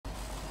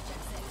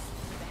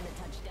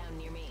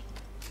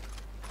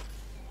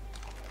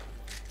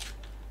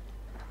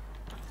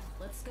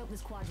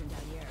this quadrant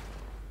out here.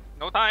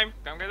 No time.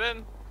 Come get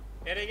in.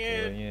 Getting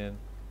Going in. in.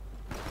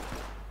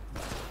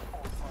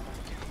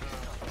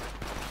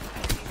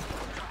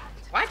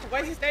 What? Why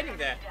is he standing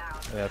there?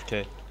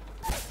 AFK.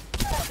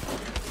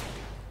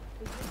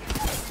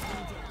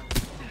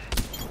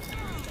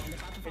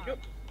 Did you?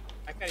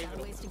 I can't even.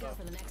 Ways to go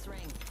for the next ring.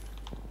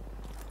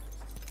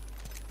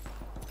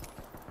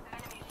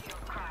 Enemy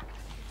shield cracked.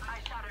 I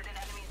shattered an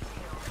enemy's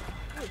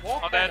shield. Walk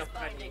Oh, kind that- of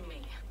funny. Finding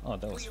me. Oh,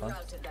 that was We fun.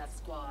 routed that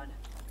squad.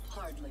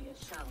 Hardly a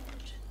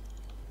challenge.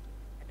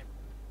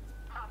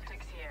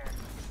 Optics here.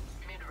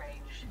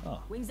 Mid-range.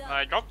 Oh, Wings up.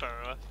 I dropped the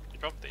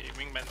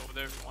wingman over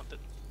there if you wanted.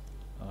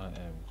 I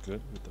am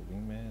good with the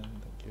wingman.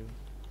 Thank you.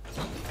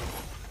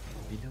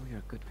 We know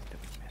you're good with the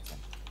wingman.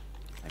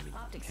 I mean,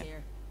 Optics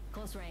here.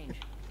 Close range.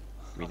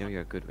 we know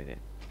you're good with it.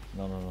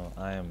 No, no, no.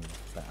 I am.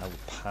 I will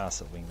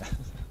pass a wingman.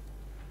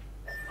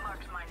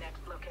 Marked my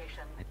next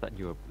location. I thought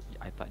you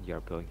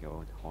were blowing your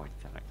own horns.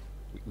 I'm like,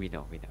 we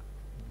know.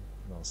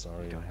 No,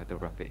 sorry. You don't have to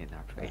rub it in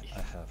our face.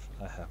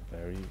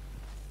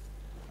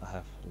 I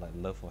have like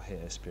love or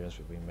hate experience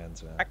with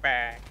wingmans, man.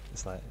 Back.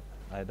 It's like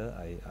either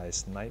I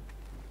snipe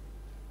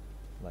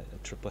like a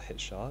triple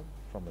headshot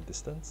from a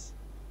distance,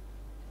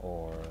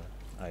 or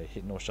I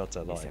hit no shots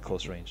at all at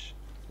close range.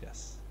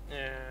 Yes.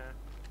 Yeah.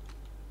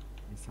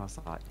 It sounds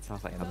like And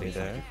something they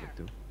there? you could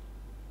do.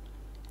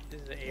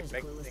 This is an There's a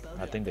apex clueless thing.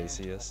 bogey I think out they there.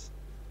 see us.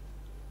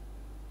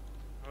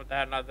 Not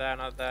there, not there,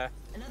 not there.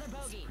 Another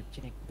bogey.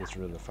 It's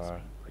really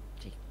far.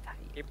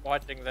 Keep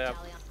watching them.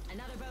 Tally up.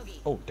 Another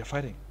bogey. Oh, they're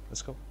fighting.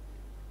 Let's go.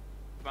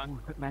 Oh,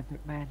 good man.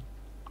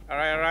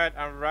 Alright,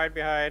 I'm right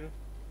behind.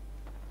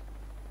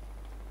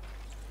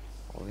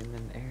 All in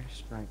an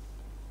airstrike.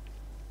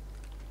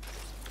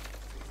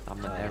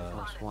 I'm an Air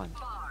Force One.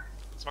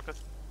 Smoke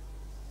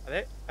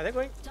it. Are they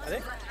going? Are they?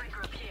 Let's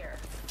regroup here.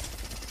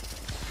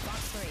 Box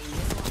 3.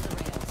 Missile on the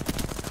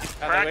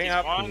rails. Are they Crack going is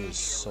up? one. It is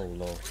so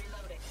low.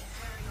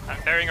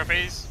 I'm tearing her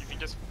face. You can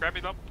just grab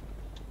it up.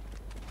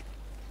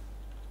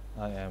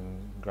 I am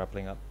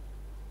grappling up.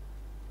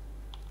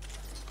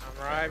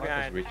 I'm right What does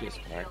behind. Rich's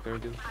character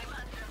do?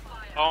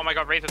 Oh my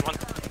god, rated one.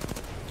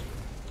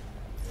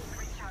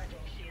 Recharging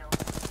shield.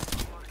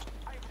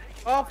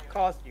 Of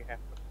course you have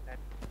to do that.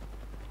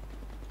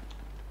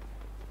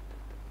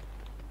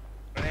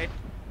 Grenade.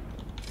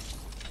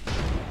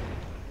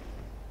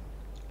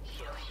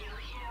 Heal, heal,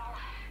 heal.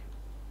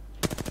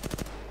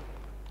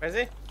 Where is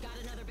he? Got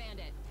another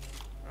bandit.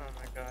 Oh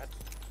my god.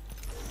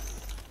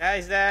 Yeah,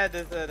 he's there.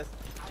 There's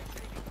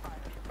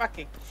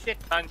fucking shit.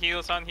 Sun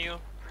heal.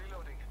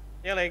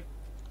 Healing.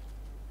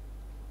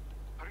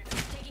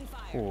 Taking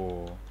fire.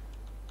 Oh,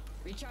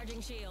 Recharging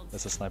shields.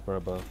 there's a sniper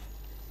above.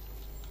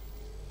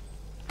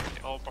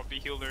 They all probably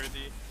healed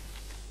already.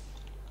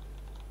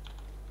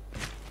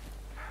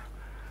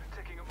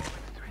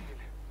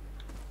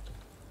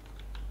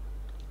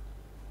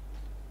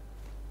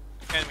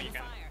 Can we? You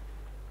can. Fire.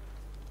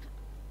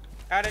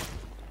 Got it.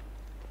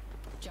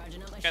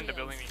 Charging up my Can the shields.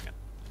 building you can.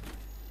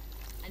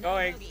 Another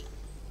Going. bogey.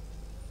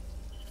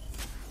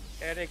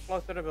 Getting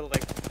close to the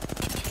building.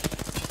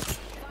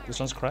 This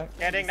one's cracked.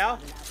 Getting now.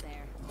 Spotted out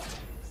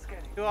there.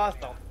 Too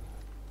hostile.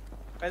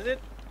 Where is it?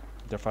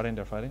 They're fighting.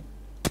 They're fighting.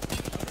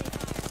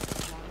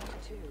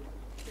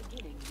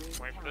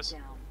 Wait for this.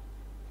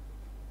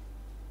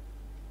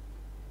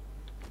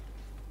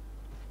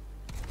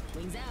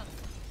 Wings out.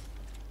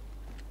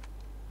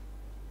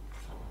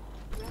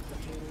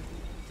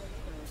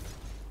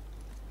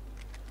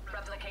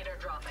 Replicator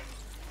dropping.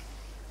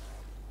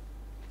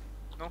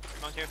 No,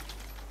 not here.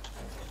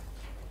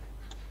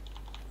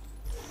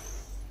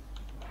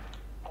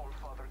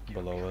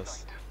 Below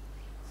us.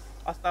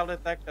 Hostile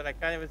detected. I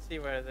can't even see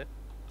where is it.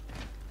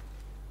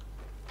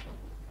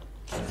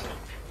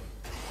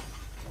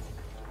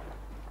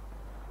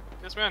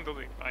 This man will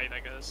be fight, I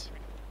guess.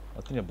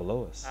 I think they're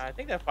below us. I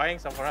think they're fighting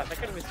somewhere else. I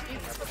can't even see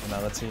them.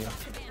 Another team.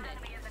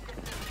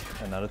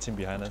 Another team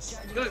behind us.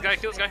 Kill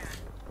this guy.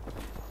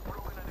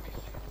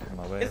 On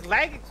my way. It's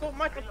lagging so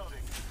much.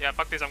 Yeah,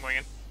 fuck this, I'm going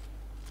in.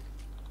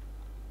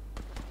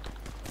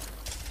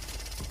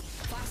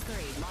 Box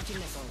 3. Launching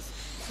missiles.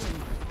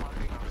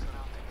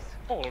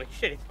 Holy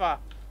shit, it's far.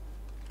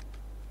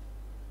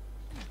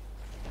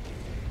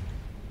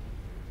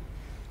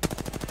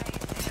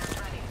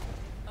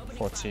 Opening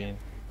 14.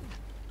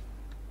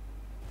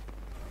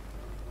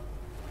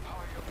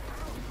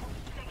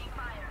 Taking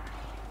fire.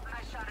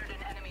 I shattered an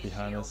enemy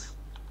Behind shield. us.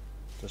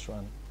 Just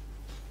run.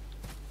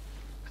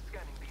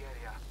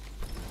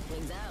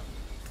 Wings out.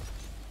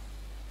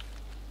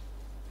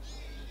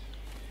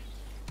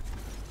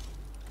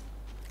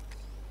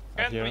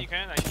 Can, here. you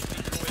can. I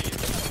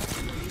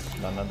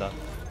can None.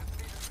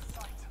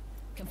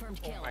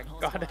 Confirmed kill. Oh my on whole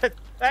god, squad.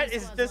 that Two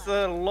is squads just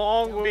left. a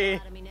long Don't way.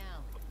 come out of me now.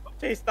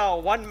 Chased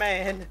out one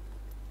man.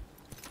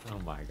 Oh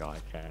my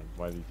god, Karen,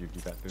 why did you do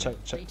that to me?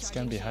 Check.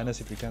 Scan behind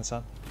us if you can,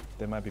 son.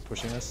 They might be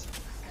pushing us.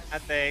 I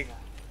think.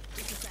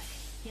 Just a sec.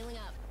 Healing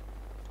up.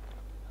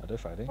 Are they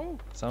fighting? Oh,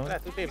 Someone?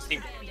 that's two teams.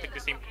 team. Take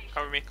this team.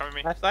 Cover me.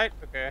 Left side?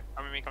 Okay.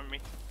 Cover me.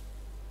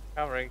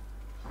 Covering.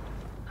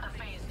 A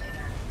phase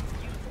leader.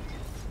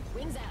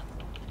 Wings out.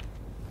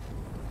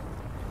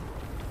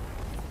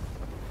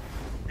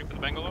 Wait for the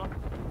Bangalore.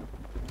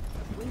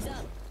 Wings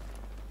up.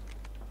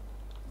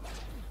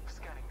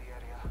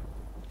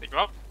 Take you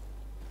up.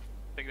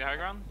 Take the high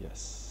ground.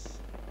 Yes.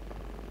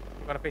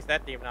 I'm gonna face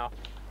that team now.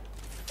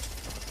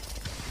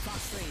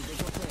 Fox 3,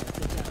 visual clear.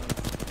 Good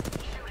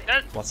job.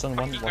 Dead. Watson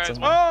one, You guys Watson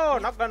won. one. Oh,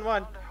 knocked down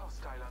one.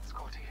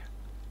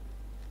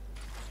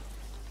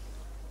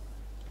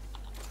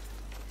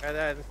 I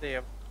didn't see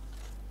him.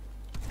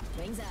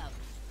 Wings out.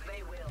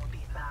 They will be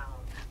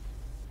found.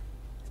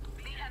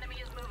 The enemy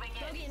is moving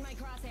in. Bogey in my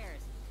crosshairs.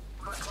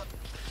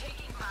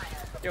 Taking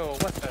fire. Yo,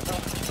 what the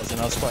hell? That's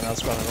another squad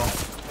as well.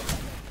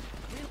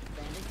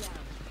 Bandit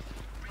down.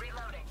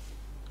 Reloading.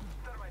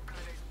 Thermite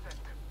grenade set.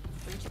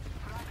 Breach.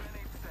 Frag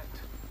grenade set.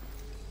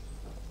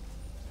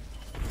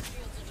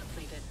 Shields are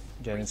depleted.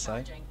 Get inside.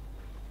 Recharging.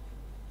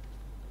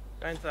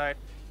 Go inside.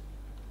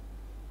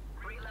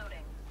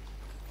 Reloading.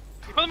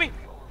 Follow me.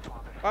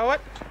 Oh,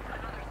 what?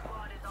 Another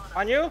squad is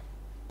On on. you?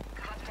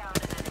 Cut down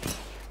an enemy.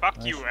 Fuck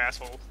Nice. you,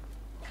 asshole.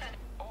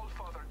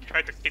 You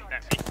tried to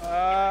kidnap me.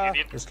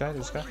 Idiot. This guy.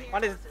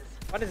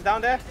 One is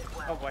down there.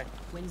 Oh boy.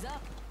 Wings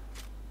up.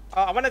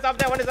 Oh, one is up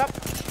there. One is up.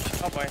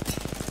 Oh boy.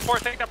 Four,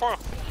 take that four.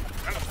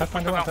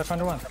 Pathfinder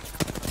one.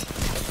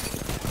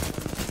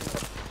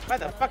 Where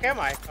the fuck am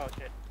I? Oh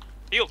shit.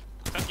 Heal.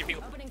 Thank you,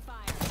 heal. Opening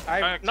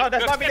fire. No,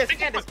 that's not me. They're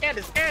Take the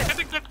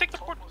scared. Take the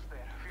port.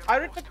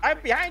 I'm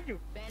behind you.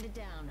 Bandit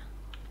down.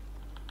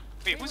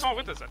 Wait, who's not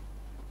with us then?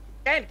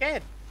 Can.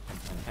 10.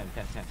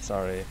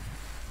 Sorry.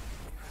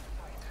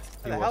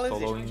 He the was hell is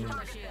he?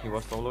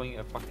 soloing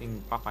a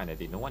fucking Pathfinder.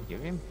 Did no one hear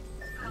him?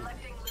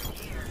 Collecting loot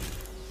here.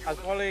 I was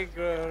following. I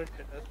shattered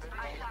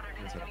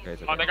It's an okay, enemy.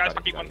 it's Oh, okay. that guy's Got it,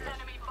 fucking got one. it.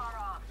 Enemy far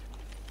off.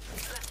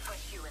 Let's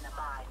put you in a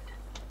bind.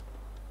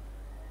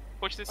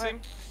 Push this What?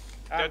 thing.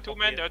 There are two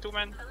men. There are two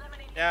men.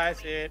 Eliminate. Yeah, I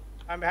see it.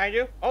 I'm behind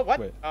you. Oh, what?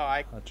 Wait. Oh,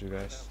 I. How'd you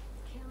guys?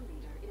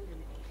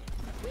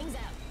 Wings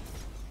out.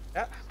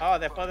 Yeah. Oh,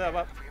 they're further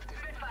up.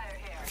 Spitfire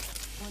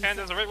here. And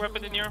there's a red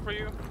weapon in here for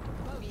you.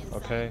 Bogey inside.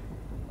 Okay.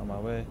 On my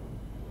way.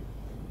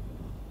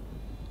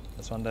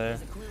 There's one there.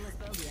 There's a clueless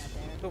bogey out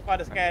there. Too far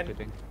to scan.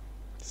 Fitting.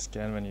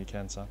 Scan when you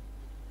can, son.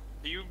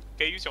 Can you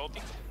use your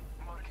ulti?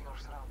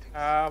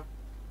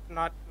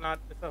 Not.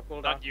 It's a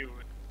cooldown. Not you.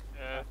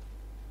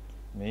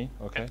 Me?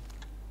 Okay.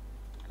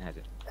 Has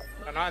it.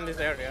 Not in this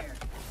area.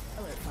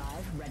 Alert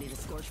 5, ready to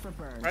scorch for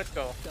burn. Let's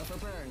go. Go for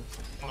burn.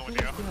 I don't know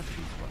where they are.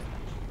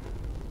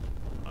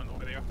 I don't know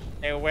where they are.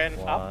 They went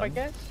up, I One.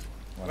 guess.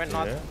 One Went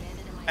north. here.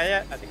 Bandit in my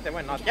Yeah, I think they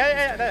went north.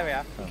 Yeah, there we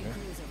are. Okay.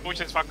 Push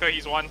this fucker,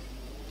 he's one.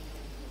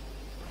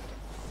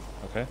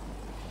 Okay.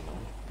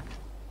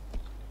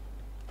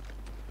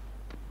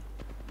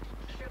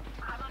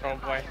 Oh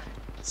boy.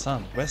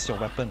 Son, where's your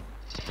weapon?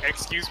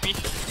 Excuse me?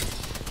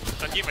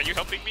 Sanjeev, are you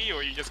helping me or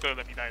are you just gonna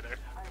let me die there?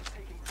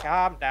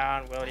 Calm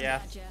down, Will. Yeah.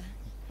 Gotcha.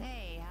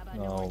 Hey, how about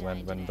No, more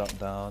when dying duck today?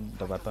 down,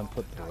 the weapon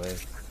put away.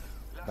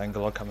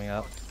 Bangalore coming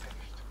up.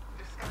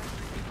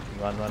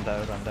 Run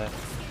there.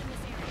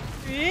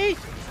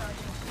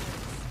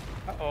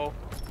 Uh oh.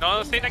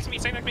 No, stay next to me,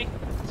 stay next to me.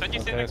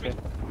 Sanjeev, stay Okay, next to okay.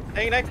 me.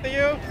 Staying next to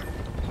you.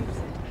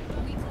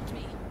 Bogey flipped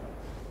me.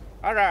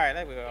 All right,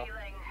 there we go.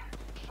 Healing.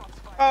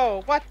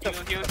 Oh, what the?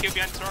 Heal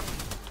behind this rock.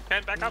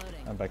 Ken, back up.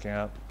 Reloading. I'm backing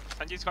up.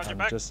 Sanjeev's got your I'm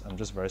back.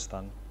 just very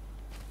stunned.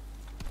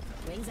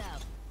 Wings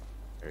out.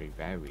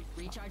 Very.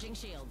 Recharging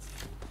shields.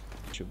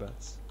 Two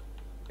bats.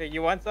 Okay,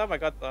 you want some? I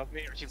got some.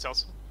 Wait, shield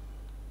cells.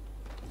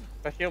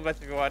 A shield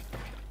vest if you want.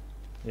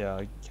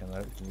 Yeah, can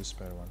you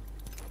spare one?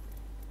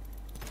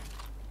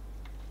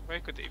 Where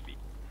could they be?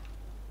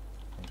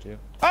 Thank you.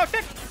 Oh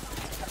shit!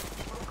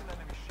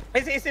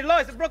 It's low.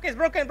 It's broken.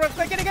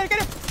 Get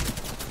it.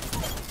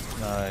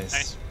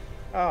 Nice.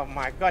 Oh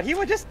my god, he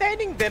was just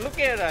standing there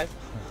looking at us.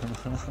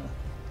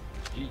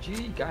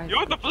 GG, guys.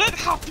 You're the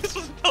bloodhound! This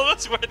was tell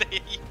us where they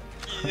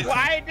is. Well,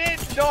 I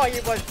didn't know he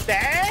was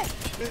there.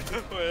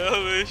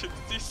 Well, we should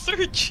be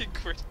searching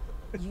for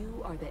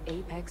You are the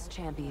Apex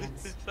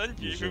champions.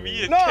 Sanjeev.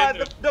 Me and No, Ken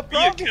the are- me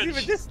and problem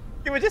is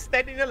he was just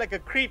standing there like a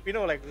creep, you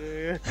know, like.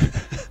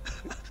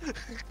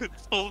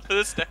 Don't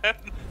understand.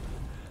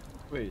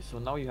 Wait, so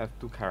now you have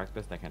two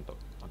characters that can talk.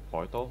 A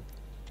portal?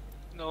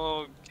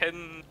 No,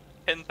 Ken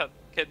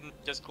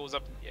just goes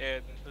up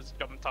and just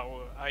jump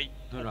tower. I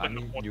No, I open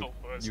the mean portal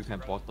first. you can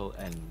right? portal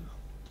and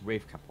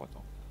Wraith can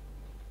portal.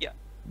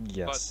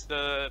 Yes.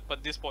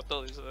 But this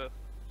portal is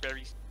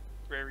very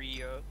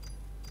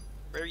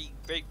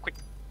quick.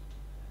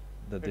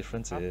 The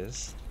difference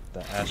is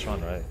the Ash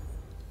one, right?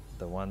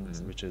 The one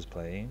which is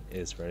playing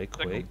is very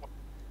quick,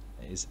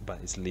 but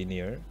it's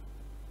linear,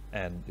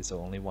 and it's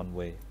only one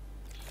way.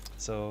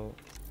 So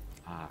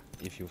Ah,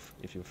 if you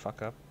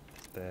fuck up,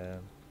 then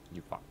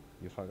you fuck.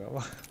 you fuck up.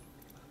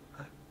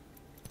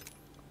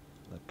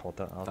 Like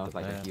portal out Sounds the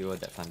like a map. hero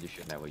that Sanji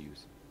should never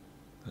use.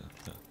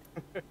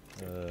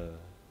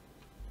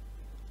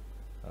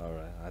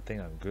 Alright, I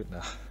think I'm good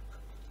now.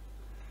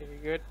 You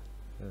good?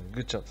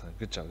 Good job, son.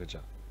 Good job.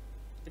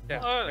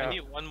 Yeah. I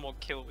need one more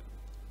kill with